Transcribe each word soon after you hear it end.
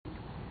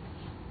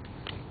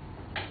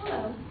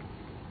Hello.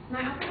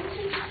 My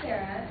opposition,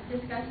 Sarah,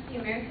 discussed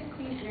the American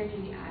Clean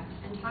Energy Act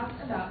and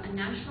talked about a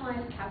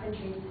nationalized cap and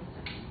trade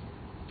system.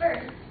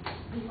 First,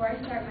 before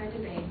I start my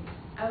debate,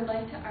 I would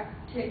like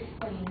to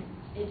explain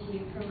it to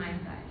you from my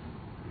side.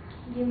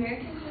 The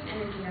American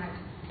Clean Energy Act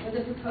was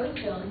a proposed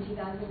bill in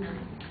 2009.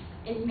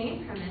 Its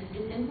main premise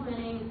is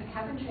implementing a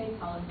cap and trade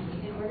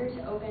policy in order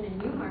to open a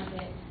new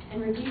market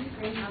and reduce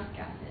greenhouse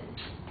gases.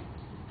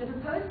 The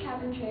proposed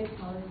cap and trade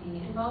policy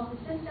involves a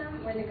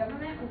system where the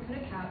government would put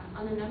a cap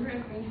on the number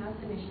of greenhouse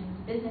emissions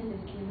businesses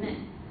can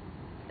emit.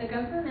 The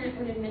government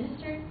would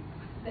administrate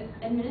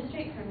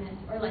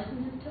permits or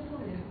licenses to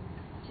pollute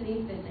to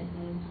these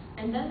businesses,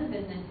 and then the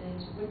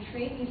businesses would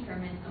trade these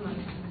permits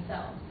amongst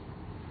themselves.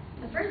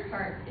 The first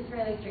part is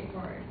fairly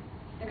straightforward.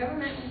 The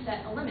government will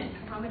set a limit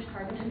for how much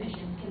carbon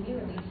emissions can be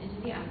released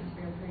into the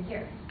atmosphere per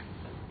year.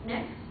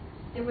 Next,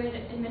 they would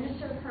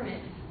administer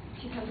permits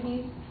to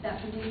companies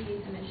that produce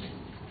these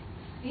emissions.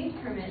 These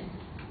permits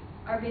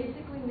are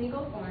basically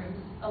legal forms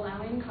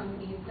allowing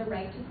companies the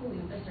right to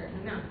pollute a certain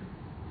amount.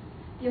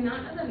 The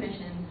amount of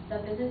emissions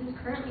that businesses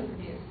currently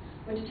produce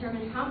would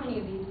determine how many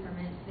of these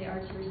permits they are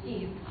to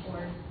receive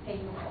or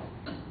pay for.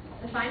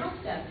 The final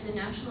step in the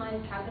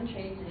nationalized cap and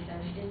trade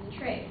system is the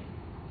trade.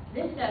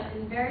 This step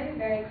is very,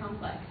 very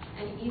complex,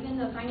 and even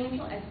the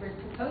financial experts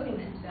proposing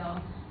this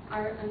bill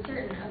are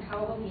uncertain of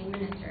how it will be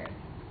administered.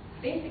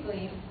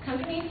 Basically,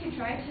 companies who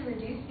try to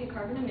reduce the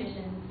carbon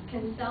emissions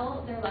can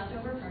sell their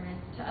leftover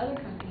permits to other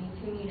companies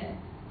who need it.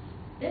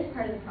 This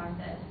part of the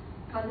process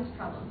causes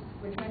problems,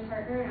 which my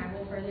partner and I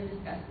will further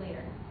discuss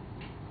later.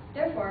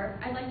 Therefore,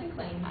 I'd like to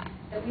claim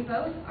that we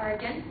both are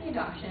against the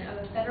adoption of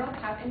a federal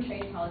cap and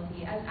trade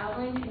policy as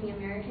outlined in the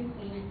American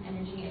Clean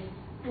Energy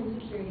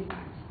and Security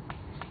Act.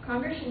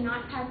 Congress should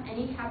not pass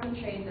any cap and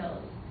trade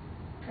bills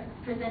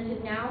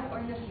presented now or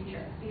in the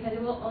future, because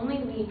it will only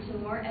lead to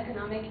more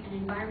economic and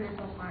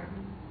environmental harm.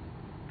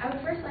 I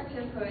would first like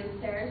to oppose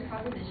Sarah's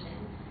proposition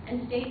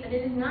and state that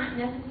it is not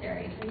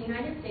necessary for the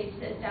United States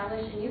to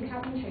establish a new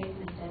cap and trade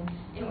system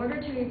in order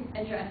to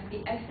address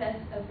the excess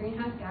of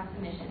greenhouse gas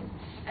emissions,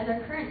 as our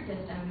current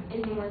system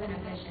is more than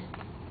efficient.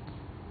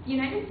 The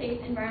United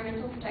States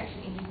Environmental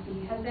Protection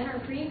Agency has been our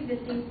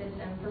pre-existing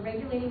system for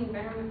regulating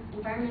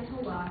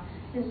environmental law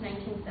since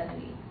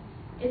 1970.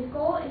 Its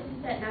goal is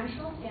to set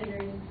national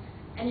standards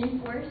and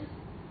enforce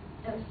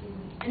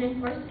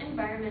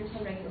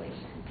environmental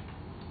regulations.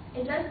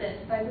 It does this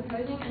by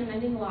proposing and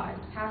amending laws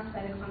passed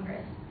by the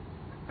Congress.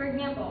 For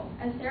example,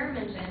 as Sarah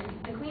mentioned,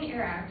 the Clean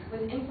Air Act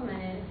was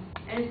implemented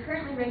and is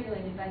currently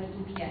regulated by the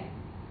EPA.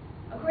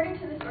 According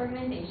to this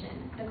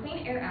organization, the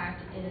Clean Air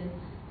Act is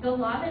the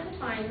law that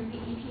defines the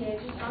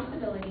EPA's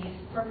responsibilities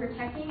for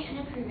protecting and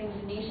improving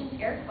the nation's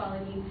air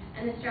quality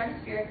and the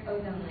stratospheric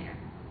ozone layer.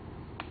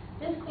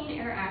 This Clean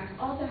Air Act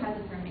also has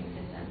a permitting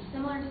system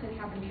similar to the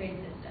cap and trade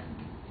system,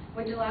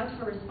 which allows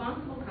for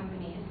responsible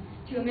companies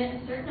to emit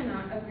a certain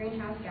amount of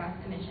greenhouse gas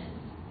emissions.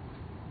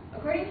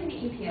 According to the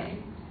EPA,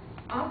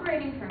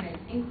 operating permits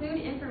include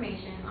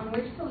information on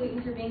which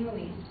pollutants are being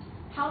released,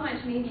 how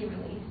much may be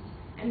released,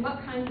 and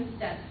what kinds of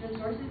steps the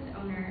source's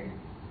owner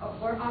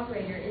or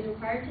operator is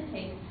required to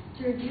take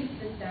to reduce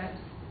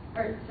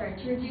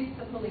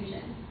the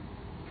pollution.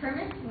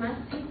 Permits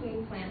must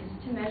include plans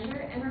to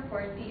measure and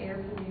report the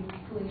air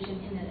pollution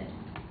emitted.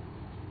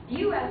 The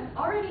U.S.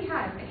 already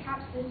has a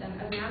cap system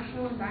of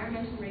national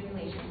environmental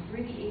regulation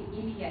through the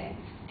EPA,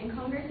 and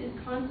Congress is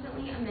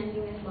constantly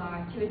amending this law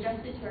to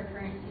adjust it to our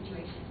current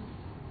situation.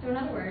 So in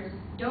other words,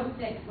 don't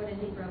fix what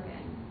isn't broken.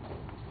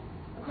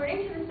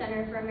 According to the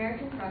Center for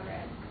American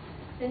Progress,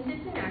 since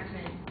its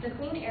enactment, the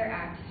Clean Air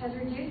Act has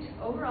reduced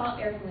overall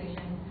air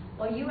pollution,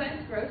 while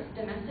U.S. gross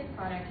domestic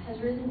product has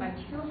risen by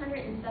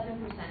 207%.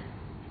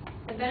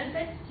 The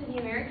benefits to the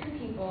American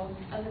people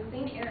of the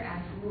Clean Air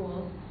Act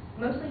rules,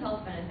 mostly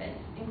health benefits,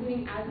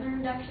 including asthma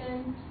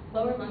reduction,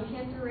 lower lung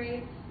cancer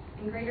rates,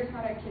 and greater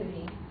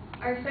productivity,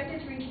 are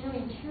expected to reach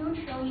nearly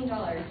 $2 trillion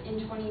in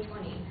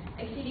 2020,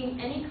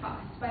 exceeding any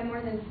cost by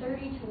more than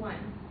 30 to 1.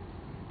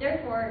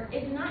 Therefore,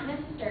 it's not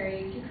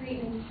necessary to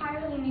create an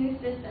entirely new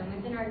system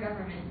within our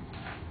government.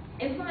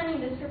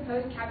 Implementing this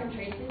proposed cap and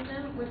trade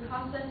system would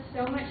cost us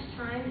so much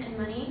time and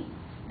money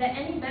that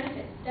any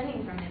benefits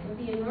stemming from it would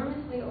be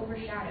enormously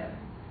overshadowed.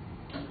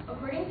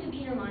 According to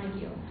Peter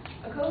Montague,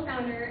 a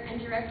co-founder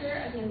and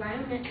director of the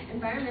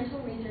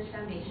Environmental Research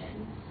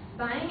Foundation,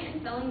 buying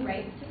and selling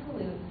rights to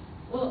pollute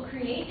will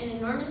create an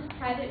enormous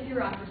private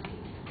bureaucracy,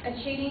 a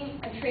trading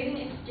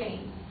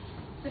exchange,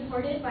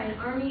 supported by an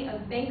army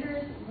of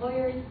bankers,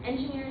 lawyers,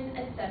 engineers,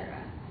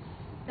 etc.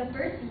 The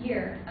first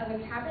year of a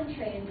cap and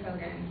trade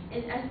program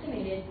is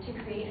estimated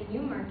to create a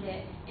new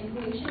market in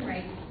pollution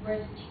rights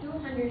worth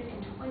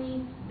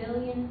 $220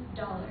 billion.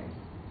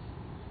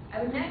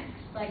 I would next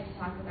like to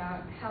talk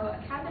about how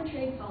a cap and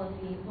trade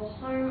policy will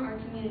harm our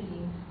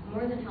community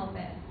more than help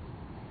it.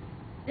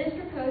 This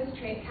proposed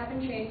cap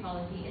and trade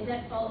policy is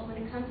at fault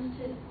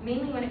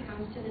mainly when it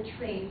comes to the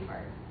trade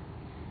part.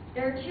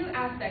 There are two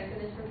aspects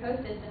of this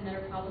proposed system that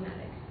are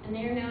problematic, and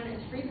they are known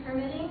as free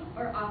permitting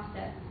or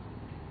offsets.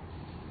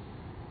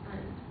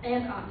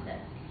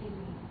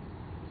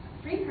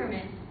 Free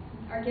permits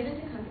are given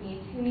to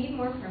companies who need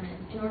more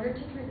permits in order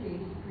to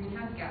reduce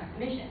greenhouse gas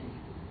emissions.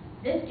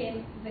 This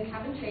gave the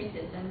cap and trade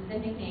system the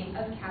nickname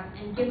of cap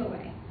and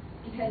giveaway,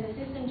 because the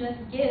system just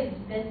gives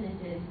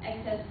businesses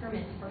excess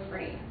permits for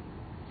free.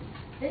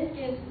 This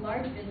gives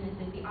large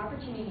businesses the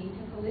opportunity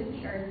to pollute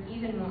the earth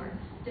even more,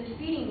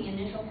 defeating the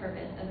initial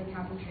purpose of the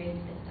cap and trade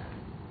system.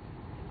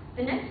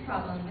 The next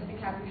problem with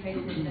the cap and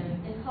trade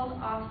system is called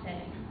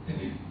offsetting.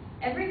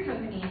 Every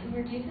company who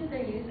reduces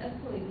their use of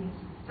pollutants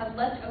has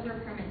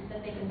leftover permits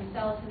that they can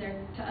sell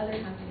to other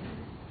companies.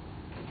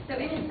 So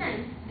in a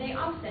sense, they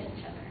offset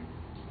each other.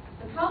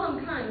 The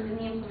problem comes in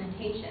the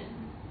implementation.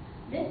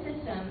 This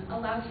system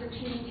allows for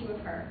cheating to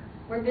occur,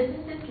 where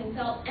businesses can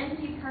sell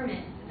empty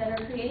permits that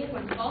are created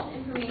when false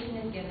information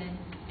is given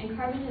and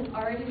carbon has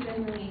already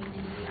been released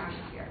into the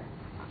atmosphere.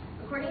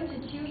 According to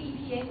two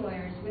EPA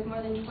lawyers with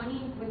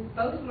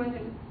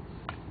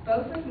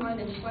both with more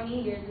than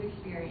 20 years of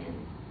experience,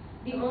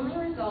 the only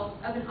result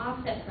of an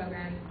offset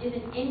program is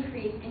an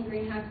increase in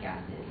greenhouse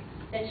gases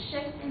that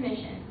shifts the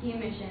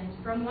emissions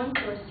from one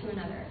source to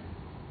another.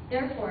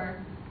 Therefore,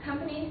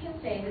 companies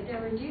can say that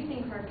they're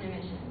reducing carbon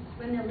emissions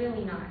when they're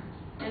really not,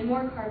 and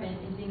more carbon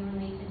is being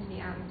released into the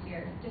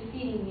atmosphere,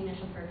 defeating the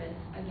initial purpose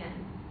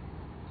again.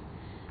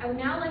 I would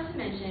now like to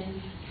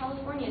mention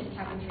California's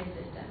cap and trade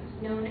system,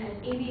 known as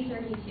AB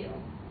 32.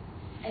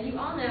 As you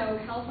all know,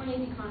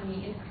 California's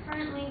economy is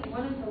currently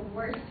one of the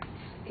worst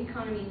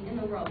economies in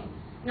the world,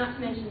 not to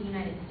mention the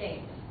United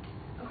States.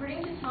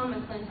 According to Tom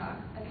McClintock,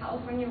 a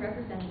California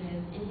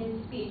representative, in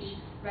his speech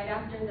right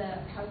after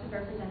the House of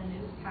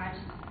Representatives passed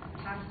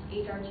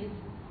H.R.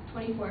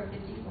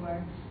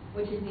 2454,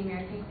 which is the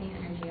American Clean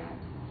Energy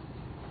Act.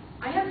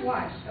 I have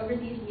watched over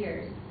these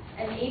years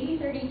as AB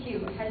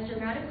 32 has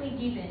dramatically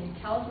deepened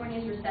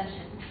California's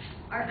recession.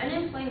 Our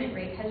unemployment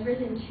rate has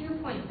risen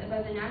 2 points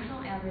above the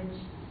national average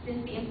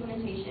since the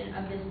implementation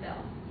of this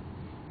bill.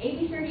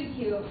 AB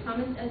 32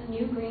 promised us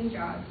new green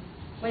jobs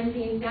when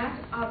the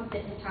exact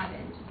opposite has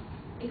happened.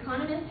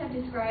 Economists have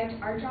described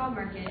our job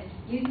market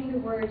using the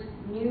words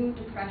new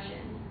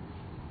depression.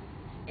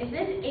 If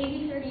this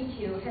AB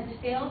 32 has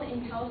failed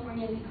in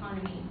California's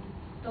economy,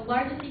 the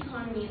largest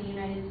economy in the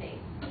United States,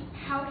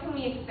 how can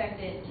we expect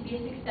it to be a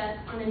success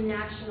on a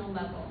national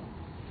level?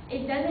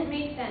 It doesn't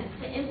make sense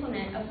to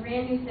implement a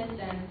brand new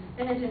system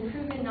that has been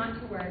proven not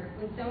to work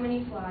with so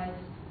many flaws.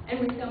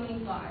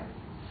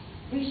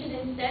 We should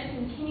instead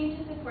continue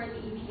to support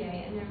the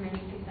EPA and their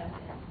many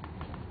successes.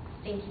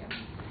 Thank you.